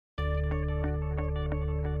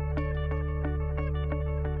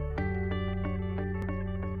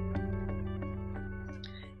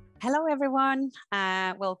Hello, everyone.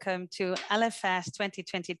 Welcome to LFS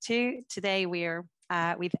 2022. Today we're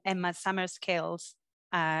with Emma Summerscales,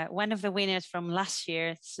 one of the winners from last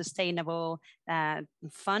year's Sustainable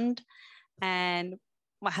Fund. And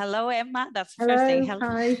well, hello, Emma. That's the first thing. Hello,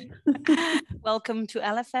 hi. Welcome to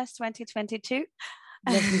LFS 2022.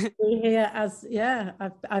 Lovely to be here.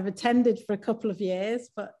 I've attended for a couple of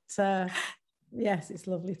years, but yes, it's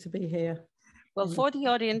lovely to be here. Well, for the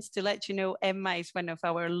audience, to let you know, Emma is one of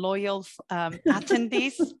our loyal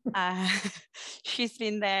attendees. She's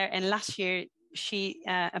been there, and last year she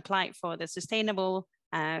applied for the Sustainable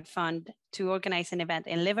Fund to organize an event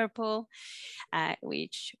in Liverpool,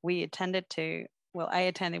 which we attended to. Well, I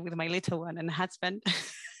attended with my little one and husband,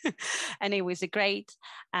 and it was great.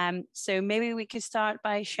 So maybe we could start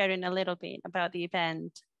by sharing a little bit about the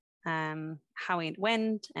event, how it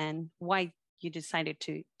went, and why you decided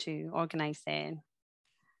to organize it.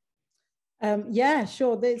 Yeah,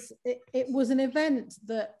 sure. It was an event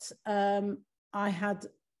that I had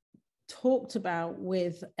talked about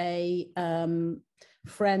with a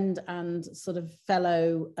friend and sort of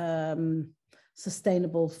fellow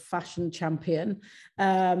sustainable fashion champion,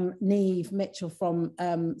 Neve Mitchell from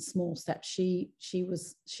Small Steps. She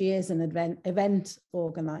is an event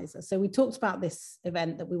organizer. So we talked about this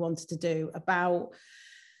event that we wanted to do about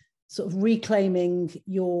sort of reclaiming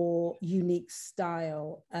your unique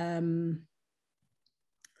style. I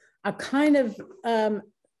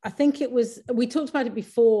think it was, we talked about it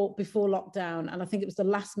before lockdown, and I think it was the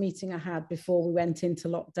last meeting I had before we went into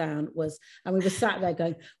lockdown and we were sat there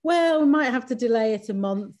going, well, we might have to delay it a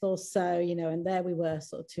month or so, and there we were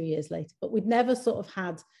sort of 2 years later, but we'd never sort of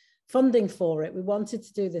had funding for it. We wanted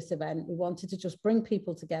to do this event. We wanted to just bring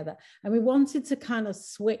people together, and we wanted to kind of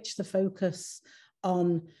switch the focus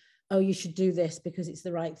on, oh, you should do this because it's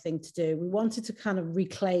the right thing to do. We wanted to kind of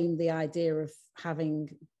reclaim the idea of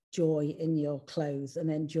having joy in your clothes and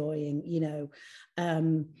enjoying,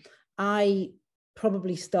 I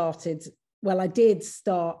probably I did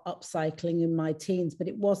start upcycling in my teens, but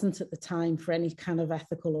it wasn't at the time for any kind of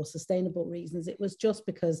ethical or sustainable reasons. It was just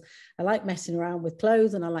because I like messing around with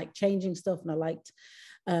clothes, and I liked changing stuff, and I liked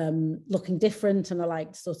looking different, and I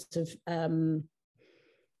liked sort of,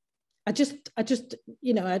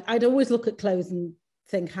 I'd always look at clothes and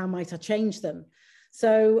think, how might I change them?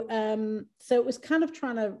 So it was kind of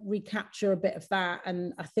trying to recapture a bit of that.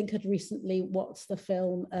 And I think I'd recently watched the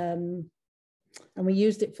film, and we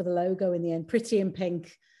used it for the logo in the end, Pretty in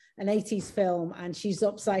Pink, an 80s film, and she's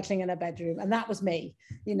upcycling in her bedroom. And that was me,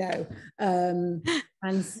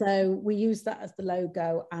 and so we used that as the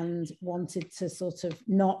logo and wanted to sort of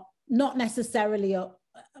not necessarily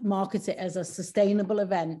market it as a sustainable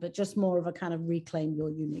event, but just more of a kind of reclaim your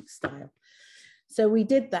unique style. So we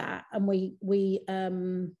did that, and we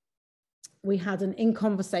had an in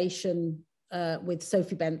conversation with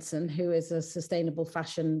Sophie Benson, who is a sustainable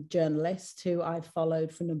fashion journalist who I've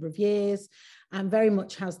followed for a number of years, and very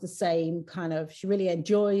much has the same kind of, she really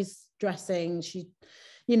enjoys dressing. She's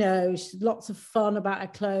lots of fun about her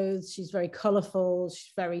clothes. She's very colourful.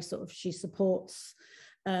 She's very she supports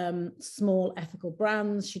small ethical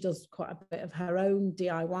brands. She does quite a bit of her own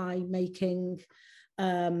DIY making.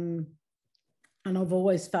 And I've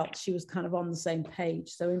always felt she was kind of on the same page.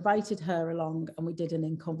 So invited her along, and we did an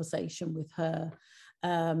in conversation with her,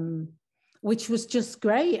 which was just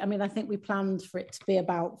great. I mean, I think we planned for it to be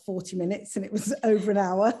about 40 minutes, and it was over an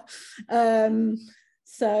hour. And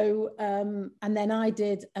then I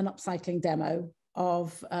did an upcycling demo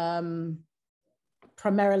of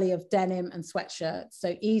primarily of denim and sweatshirts.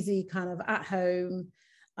 So easy kind of at home.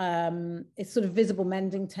 It's sort of visible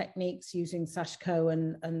mending techniques using sashiko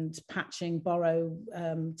and patching, borrow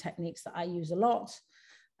techniques that I use a lot.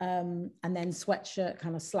 And then sweatshirt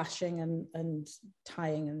kind of slashing and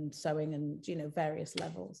tying and sewing and, various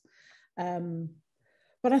levels.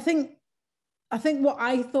 But I think what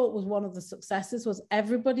I thought was one of the successes was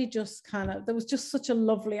everybody just there was just such a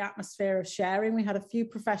lovely atmosphere of sharing. We had a few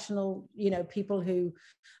professional, people who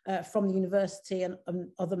from the university and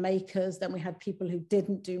other makers. Then we had people who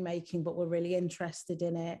didn't do making but were really interested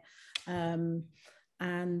in it. I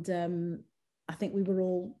think we were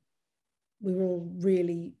all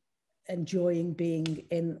really enjoying being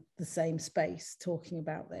in the same space talking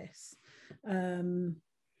about this.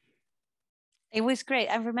 It was great.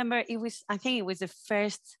 I remember I think it was the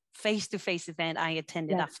first face-to-face event I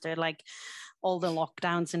attended after like all the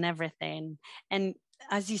lockdowns and everything. And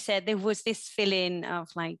as you said, there was this feeling of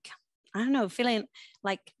like, I don't know, feeling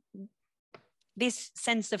like this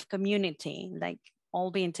sense of community, like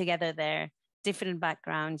all being together there, different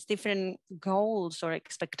backgrounds, different goals or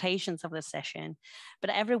expectations of the session, but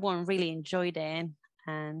everyone really enjoyed it.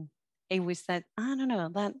 And it was that, I don't know,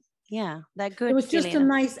 that, yeah, that good There was feeling. just a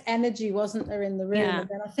nice energy, wasn't there, in the room? Yeah. And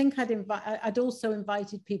then I think I'd also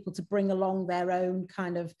invited people to bring along their own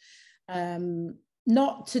kind of,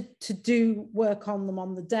 not to do work on them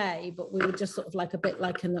on the day, but we were just sort of like a bit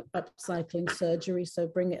like an upcycling surgery. So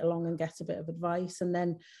bring it along and get a bit of advice. And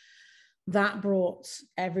then that brought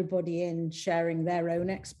everybody in sharing their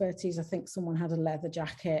own expertise. I think someone had a leather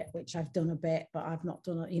jacket, which I've done a bit, but I've not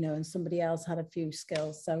done it, and somebody else had a few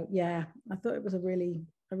skills. So yeah, I thought it was I really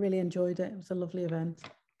enjoyed it. It was a lovely event.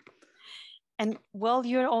 And well,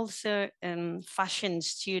 you're also a fashion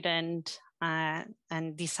student and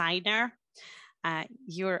designer.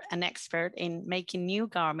 You're an expert in making new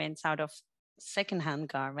garments out of secondhand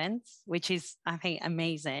garments, which is, I think,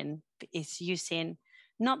 amazing. It's using,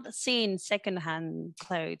 not seeing secondhand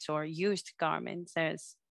clothes or used garments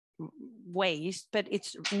as waste, but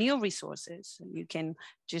it's new resources. You can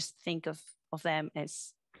just think of them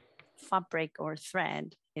as fabric or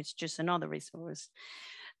thread. It's just another resource.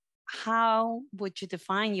 How would you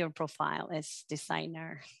define your profile as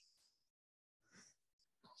designer?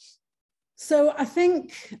 So I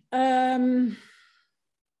think I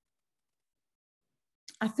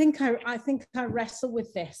wrestle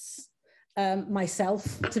with this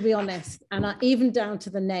myself, to be honest, and even down to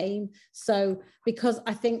the name. So because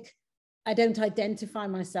I think I don't identify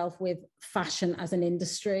myself with fashion as an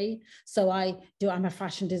industry. So I'm a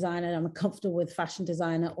fashion designer, I'm comfortable with fashion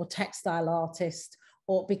designer or textile artist,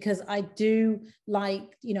 or because I do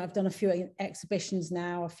like, I've done a few exhibitions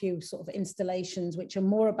now, a few sort of installations, which are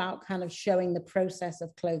more about kind of showing the process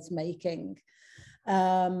of clothes making.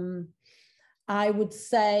 I would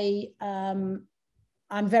say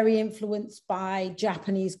I'm very influenced by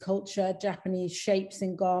Japanese culture, Japanese shapes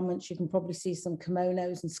in garments. You can probably see some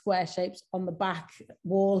kimonos and square shapes on the back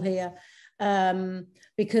wall here,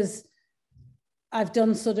 because I've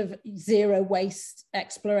done sort of zero waste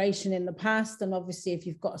exploration in the past. And obviously, if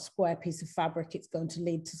you've got a square piece of fabric, it's going to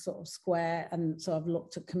lead to sort of square. And so I've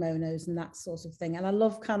looked at kimonos and that sort of thing. And I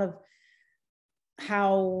love kind of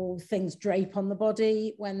how things drape on the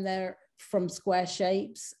body when they're from square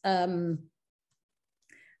shapes. I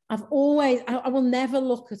will never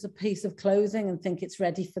look at a piece of clothing and think it's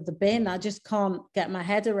ready for the bin. I just can't get my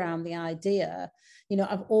head around the idea.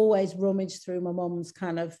 I've always rummaged through my mum's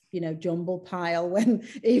kind of, jumble pile when,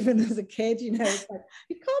 even as a kid, it's like,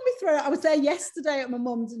 you can't be throwing. I was there yesterday at my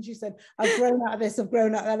mum's and she said, I've grown out of this, I've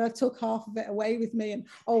grown out of that. And I took half of it away with me and,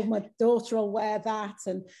 oh, my daughter will wear that.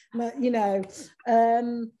 And,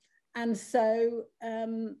 and so,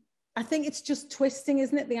 I think it's just twisting,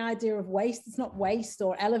 isn't it? The idea of waste. It's not waste,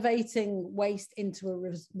 or elevating waste into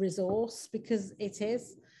a resource, because it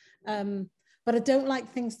is. But I don't like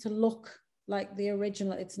things to look like the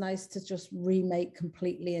original. It's nice to just remake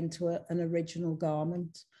completely into an original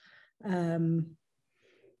garment.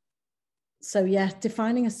 So yeah,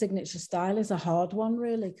 defining a signature style is a hard one,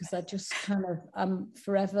 really, because I just kind of, I'm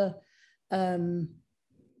forever, I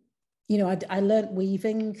learned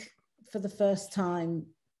weaving for the first time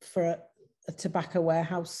for a tobacco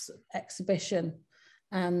warehouse exhibition,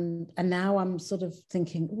 and now I'm sort of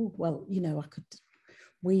thinking, oh well, I could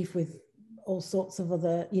weave with all sorts of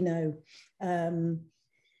other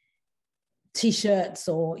t-shirts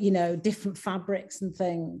or different fabrics and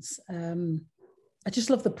things. I just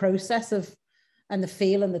love the process of and the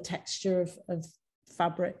feel and the texture of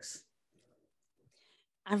fabrics.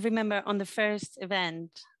 I remember on the first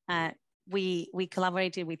event, we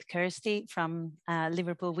collaborated with Kirsty from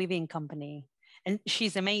Liverpool Weaving Company, and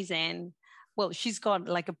she's amazing. Well, she's got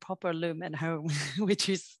like a proper loom at home, which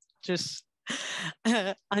is just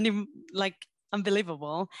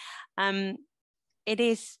unbelievable. It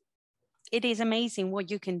is amazing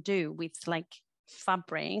what you can do with like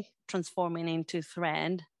fabric transforming into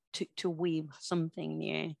thread to weave something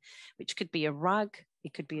new, which could be a rug,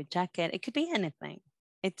 it could be a jacket, it could be anything.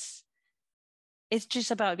 It's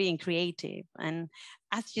just about being creative. And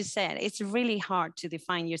as you said, it's really hard to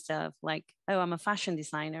define yourself like, oh, I'm a fashion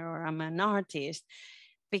designer or I'm an artist,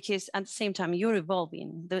 because at the same time you're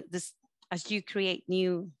evolving. As you create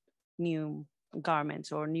new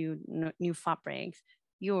garments or new fabrics,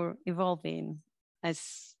 you're evolving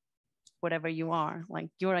as whatever you are. Like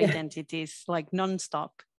your identity is like nonstop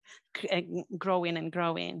growing and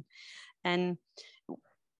growing. And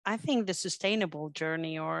I think the sustainable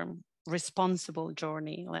journey or responsible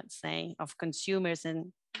journey, let's say, of consumers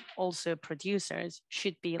and also producers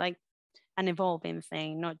should be like an evolving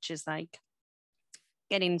thing, not just like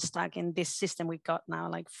getting stuck in this system we've got now,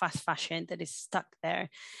 like fast fashion that is stuck there.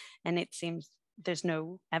 And it seems there's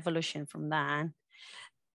no evolution from that.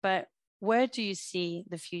 But where do you see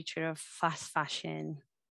the future of fast fashion?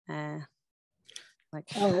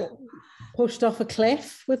 Pushed off a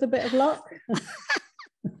cliff with a bit of luck.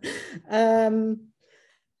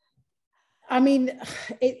 I mean,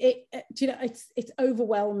 it's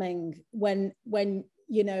overwhelming when when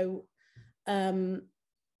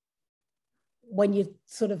you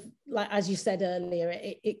sort of, like, as you said earlier,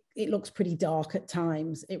 it looks pretty dark at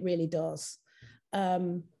times. It really does.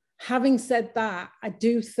 Having said that, I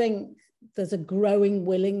do think there's a growing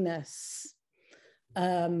willingness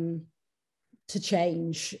to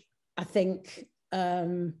change. I think, I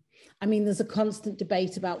mean, there's a constant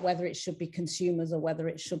debate about whether it should be consumers or whether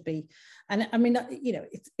it should be, and I mean,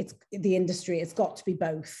 it's the industry, it's got to be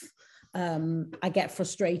both. I get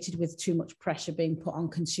frustrated with too much pressure being put on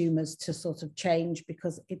consumers to sort of change,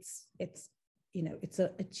 because it's a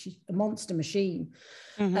monster machine.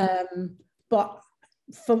 Mm-hmm. But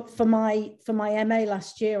for my MA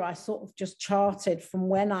last year, I sort of just charted from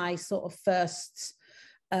when I sort of first,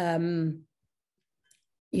 I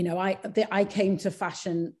came to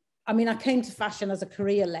fashion. I mean, I came to fashion as a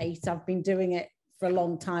career late. I've been doing it for a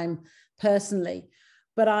long time personally,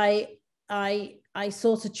 but I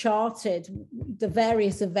sort of charted the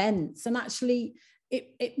various events, and actually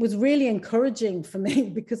it was really encouraging for me,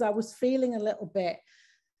 because I was feeling a little bit,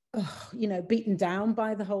 beaten down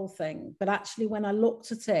by the whole thing. But actually, when I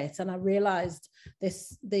looked at it and I realized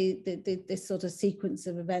this sort of sequence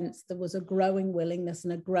of events, there was a growing willingness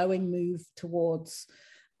and a growing move towards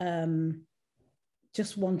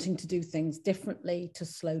just wanting to do things differently, to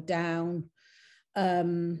slow down.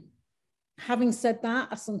 Having said that,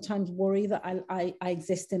 I sometimes worry that I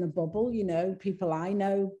exist in a bubble. People I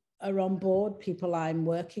know are on board, people I'm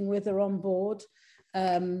working with are on board.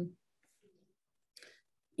 When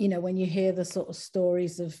you hear the sort of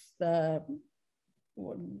stories of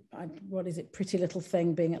what is it, Pretty Little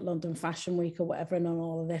Thing being at London Fashion Week or whatever, and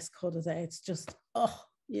all of this it's just, no,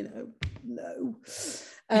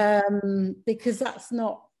 because that's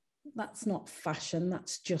not fashion.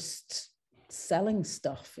 That's just selling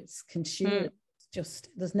stuff. It's consumer. It's just,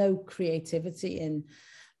 there's no creativity in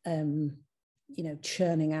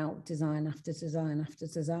churning out design after design after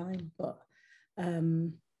design.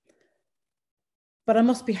 But I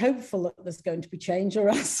must be hopeful that there's going to be change, or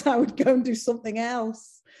else I would go and do something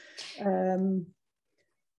else. Somebody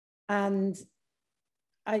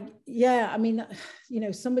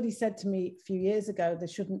said to me a few years ago, there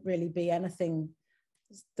shouldn't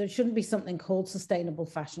be something called sustainable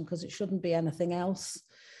fashion, because it shouldn't be anything else.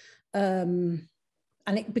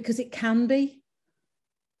 Because it can be.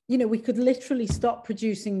 We could literally stop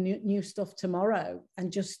producing new stuff tomorrow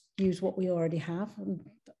and just use what we already have. And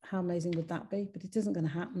how amazing would that be? But it isn't going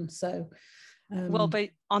to happen. So, but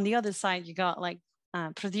on the other side, you got like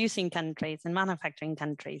producing countries and manufacturing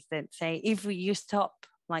countries that say, if you stop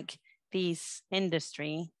like this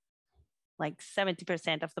industry, like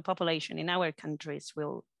 70% of the population in our countries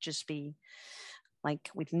will just be like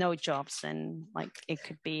with no jobs, and like it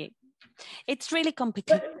could be. It's really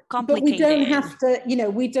complicated. But we don't have to,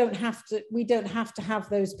 we don't have to have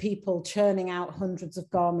those people churning out hundreds of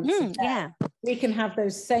garments a day. Yeah. We can have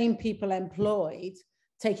those same people employed,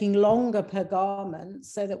 taking longer per garment,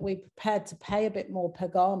 so that we're prepared to pay a bit more per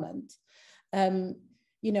garment. I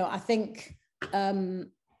think, my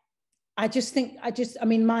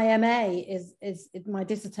MA is my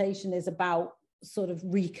dissertation is about sort of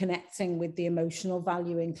reconnecting with the emotional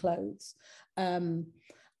value in clothes. And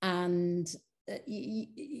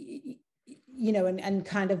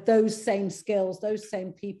kind of those same skills, those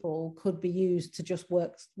same people could be used to just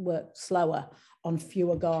work slower on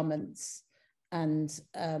fewer garments, and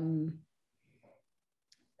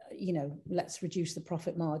let's reduce the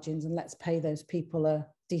profit margins, and let's pay those people a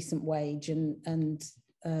decent wage, and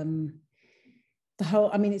the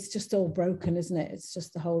whole, it's just all broken, isn't it? It's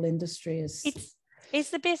just the whole industry is.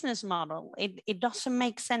 It's the business model. It doesn't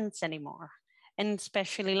make sense anymore. And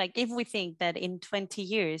especially like if we think that in 20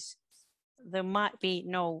 years, there might be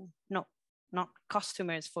not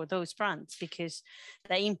customers for those brands, because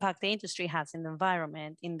the impact the industry has in the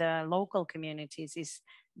environment, in the local communities, is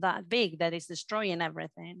that big that it's destroying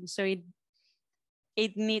everything. So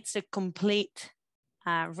it needs a complete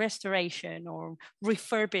restoration or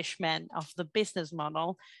refurbishment of the business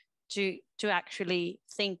model to actually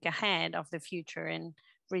think ahead of the future and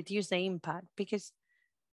reduce the impact, because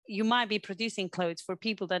you might be producing clothes for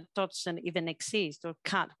people that doesn't even exist or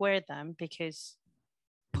can't wear them because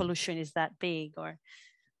pollution is that big, or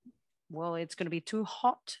it's going to be too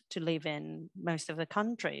hot to live in most of the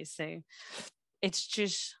countries. So it's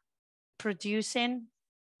just producing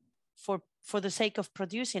for the sake of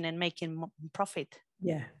producing and making profit.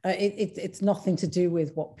 Yeah, it's nothing to do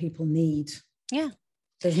with what people need. Yeah.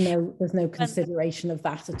 There's no consideration of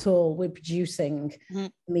that at all. We're producing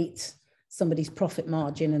meet somebody's profit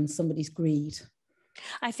margin and somebody's greed.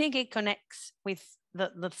 I think it connects with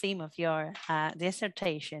the theme of your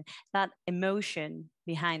dissertation, that emotion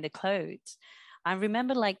behind the clothes. I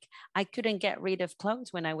remember, like, I couldn't get rid of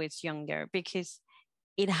clothes when I was younger because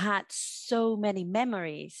it had so many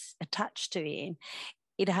memories attached to it.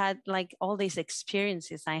 It had like all these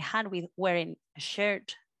experiences I had with wearing a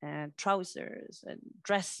shirt, trousers, and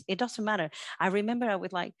dress. It doesn't matter. I remember I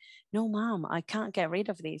was like, no, mom, I can't get rid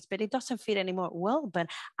of this, but it doesn't fit anymore. Well, but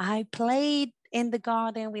I played in the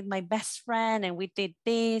garden with my best friend and we did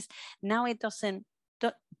this. Now it doesn't,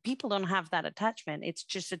 people don't have that attachment. It's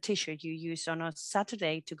just a t-shirt you use on a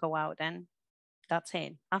Saturday to go out, and that's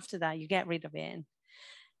it. After that, you get rid of it.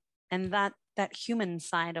 And that human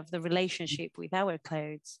side of the relationship with our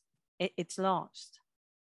clothes, it's lost.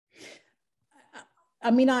 I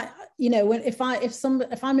mean,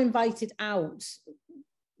 if I'm invited out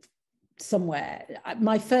somewhere,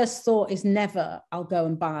 my first thought is never, I'll go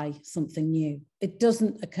and buy something new. It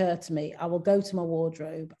doesn't occur to me. I will go to my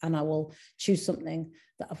wardrobe and I will choose something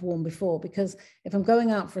that I've worn before, because if I'm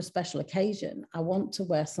going out for a special occasion, I want to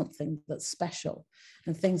wear something that's special,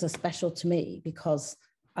 and things are special to me because,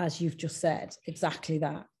 as you've just said, exactly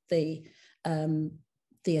that, the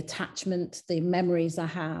attachment, the memories I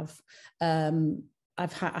have. I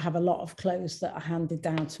have a lot of clothes that are handed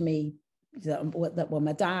down to me that were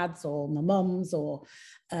my dad's or my mum's, or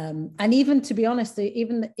and even, to be honest,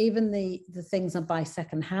 even the things I buy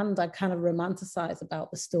secondhand, I kind of romanticize about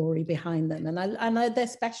the story behind them, and I know they're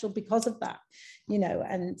special because of that,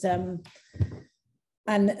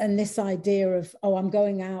 and this idea of, oh, I'm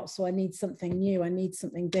going out, so I need something new, I need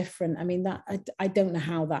something different. I mean, that I don't know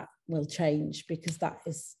how that will change, because that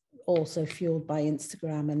is also fueled by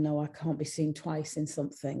Instagram, and no, I can't be seen twice in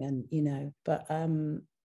something, and but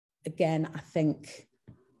again,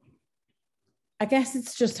 I guess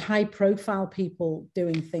it's just high profile people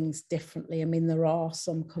doing things differently. I mean, there are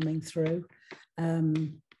some coming through,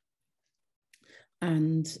 and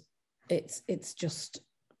it's just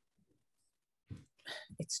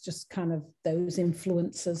kind of those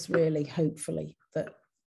influences, really, hopefully, that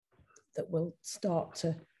will start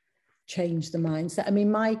to change the mindset. I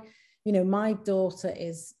mean, my daughter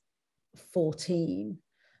is 14,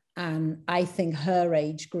 and I think her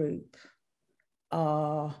age group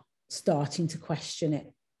are starting to question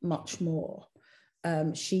it much more.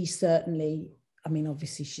 She certainly, I mean,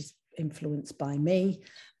 obviously she's influenced by me,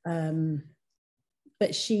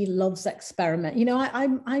 but she loves experiment. I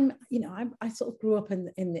sort of grew up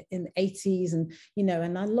in the 80s, and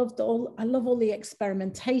and I love all the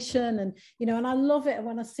experimentation, and and I love it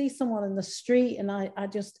when I see someone in the street, and I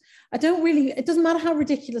don't really, it doesn't matter how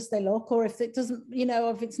ridiculous they look, or if it doesn't,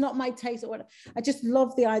 if it's not my taste or whatever. I just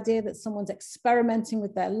love the idea that someone's experimenting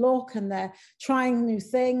with their look and they're trying new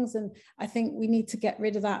things. And I think we need to get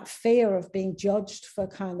rid of that fear of being judged for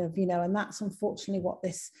kind of, and that's unfortunately what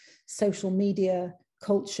this social media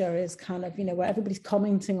culture is, kind of, where everybody's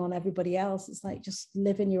commenting on everybody else. It's like, just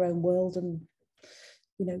live in your own world and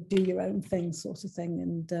do your own thing, sort of thing.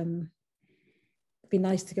 And it'd be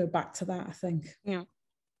nice to go back to that, I think. Yeah,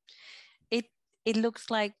 it looks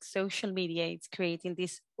like social media is creating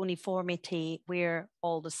this uniformity. We're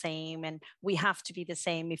all the same, and we have to be the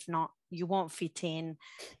same. If not, you won't fit in.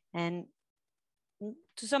 And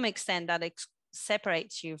to some extent, that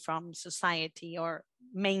separates you from society or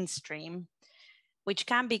mainstream, which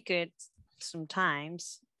can be good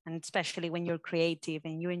sometimes, and especially when you're creative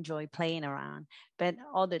and you enjoy playing around. But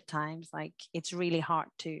other times, like, it's really hard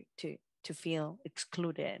to feel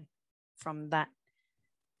excluded from that,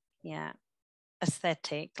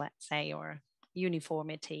 aesthetic, let's say, or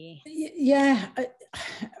uniformity. Yeah,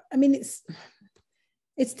 I mean, it's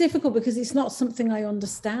difficult because it's not something I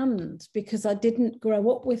understand, because I didn't grow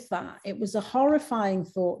up with that. It was a horrifying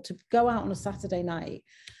thought to go out on a Saturday night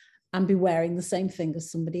and be wearing the same thing as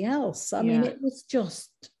somebody else. I mean, it was just,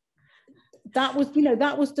 that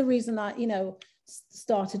was the reason I,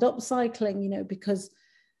 started upcycling, because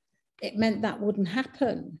it meant that wouldn't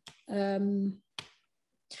happen.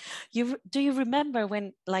 Do you remember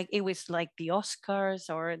when, like, it was like the Oscars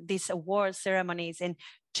or these award ceremonies, and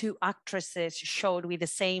two actresses showed with the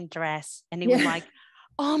same dress, and it was like,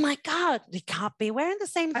 oh my God, they can't be wearing the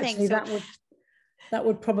same thing. So that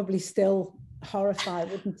would probably still horrify,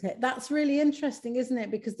 wouldn't it? That's really interesting, isn't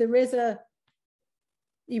it? Because there is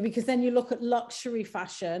because then you look at luxury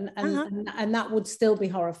fashion, and that would still be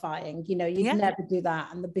horrifying. You'd never do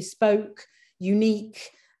that. And the bespoke,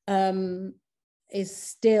 unique is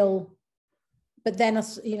still but then,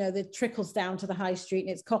 you know, it trickles down to the high street and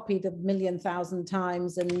it's copied 1,000,000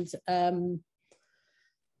 times. And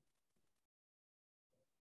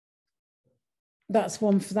that's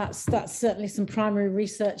certainly some primary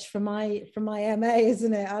research for my MA,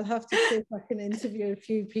 isn't it? I'll have to see if I can interview a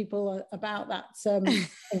few people about that, and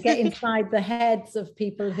get inside the heads of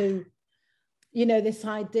people who, you know, this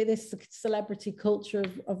idea, this celebrity culture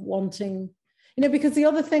of wanting, you know, because the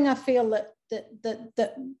other thing I feel that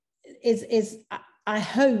is I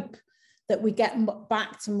hope that we get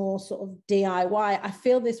back to more sort of DIY. I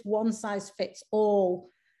feel this one size fits all.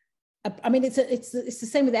 I mean, it's the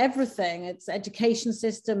same with everything. It's education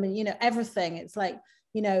system and, you know, everything. It's like,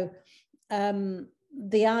 you know,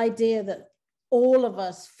 the idea that all of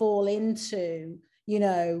us fall into, you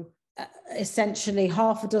know, essentially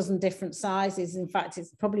half a dozen different sizes. In fact,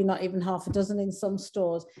 it's probably not even half a dozen in some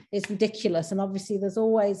stores. It's ridiculous. And obviously there's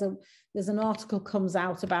always there's an article comes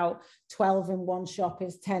out about 12 in one shop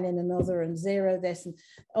is 10 in another and 0 this and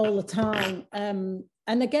all the time.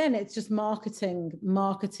 And again, it's just marketing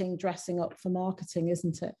dressing up for marketing,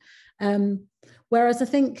 isn't it? Whereas I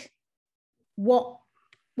think what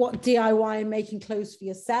DIY and making clothes for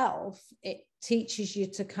yourself, it teaches you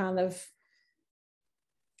to kind of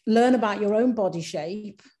learn about your own body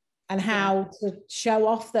shape and how to show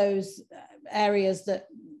off those areas that,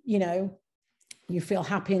 you know, you feel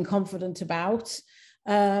happy and confident about,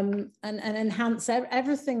 and enhance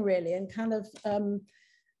everything really. And kind of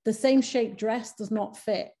the same shape dress does not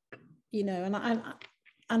fit, you know,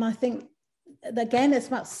 and I think again, it's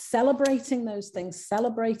about celebrating those things,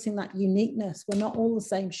 celebrating that uniqueness. We're not all the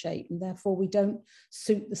same shape, and therefore we don't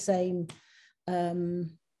suit the same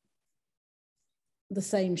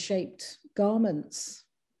shaped garments.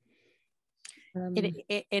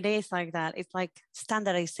 It is like that. It's like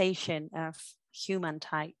standardization of human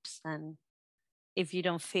types, and if you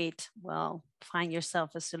don't fit, well, find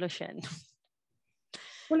yourself a solution.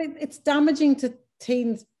 Well, it's damaging to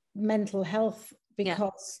teens' mental health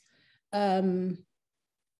because there's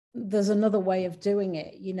another way of doing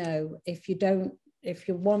it. You know, if you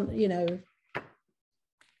want, you know,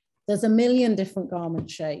 there's a million different garment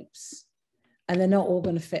shapes and they're not all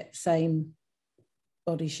going to fit the same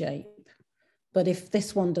body shape. But if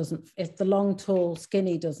this one doesn't, if the long, tall,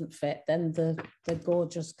 skinny doesn't fit, then the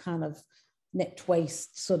gorgeous kind of nipped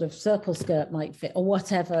waist sort of circle skirt might fit, or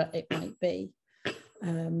whatever it might be.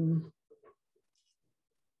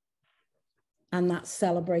 And that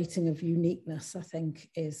celebrating of uniqueness, I think,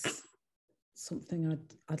 is something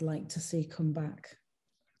I'd like to see come back.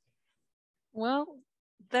 Well,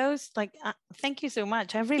 thank you so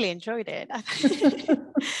much. I really enjoyed it.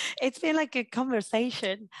 It's been like a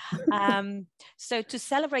conversation. So to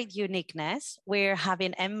celebrate uniqueness, we're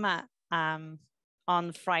having Emma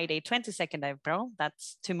on Friday, 22nd April,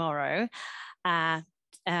 that's tomorrow,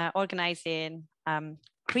 organizing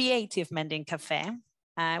Creative Mending Cafe,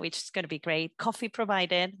 which is going to be great. Coffee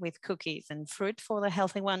provided with cookies and fruit for the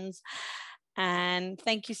healthy ones. And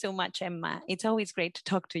thank you so much, Emma. It's always great to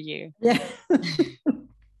talk to you. Yeah.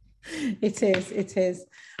 It is.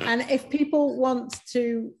 And if people want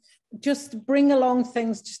to just bring along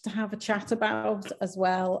things just to have a chat about as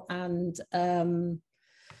well, and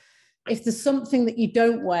if there's something that you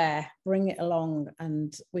don't wear, bring it along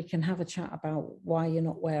and we can have a chat about why you're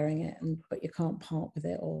not wearing it, but you can't part with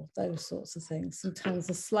it, or those sorts of things. Sometimes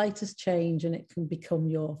the slightest change and it can become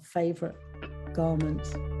your favorite garment.